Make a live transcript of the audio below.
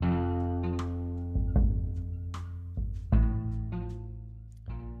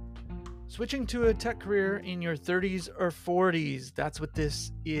Switching to a tech career in your 30s or 40s. That's what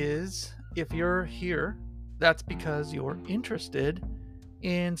this is. If you're here, that's because you're interested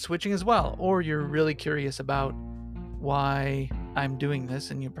in switching as well, or you're really curious about why I'm doing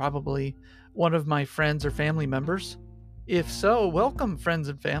this, and you're probably one of my friends or family members. If so, welcome, friends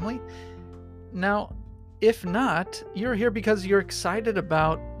and family. Now, if not, you're here because you're excited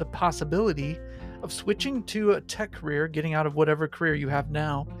about the possibility of switching to a tech career, getting out of whatever career you have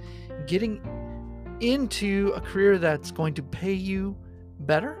now, getting into a career that's going to pay you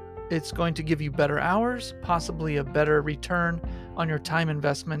better. It's going to give you better hours, possibly a better return on your time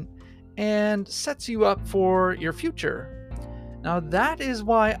investment, and sets you up for your future. Now, that is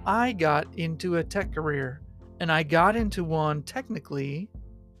why I got into a tech career, and I got into one technically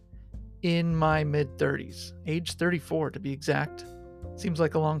in my mid 30s, age 34 to be exact. Seems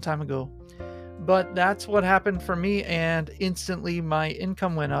like a long time ago. But that's what happened for me, and instantly my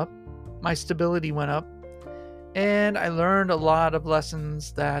income went up, my stability went up, and I learned a lot of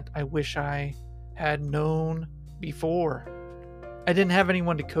lessons that I wish I had known before. I didn't have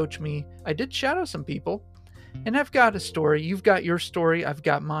anyone to coach me. I did shadow some people, and I've got a story. You've got your story, I've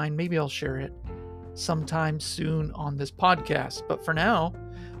got mine. Maybe I'll share it sometime soon on this podcast. But for now,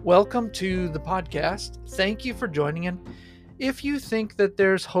 welcome to the podcast. Thank you for joining in. If you think that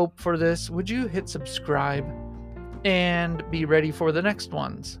there's hope for this, would you hit subscribe and be ready for the next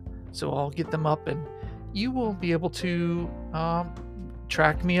ones? So I'll get them up and you will be able to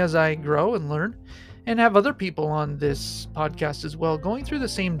track me as I grow and learn, and have other people on this podcast as well going through the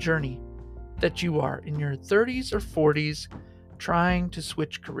same journey that you are in your 30s or 40s, trying to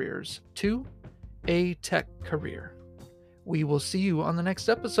switch careers to a tech career. We will see you on the next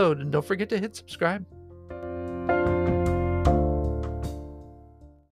episode, and don't forget to hit subscribe.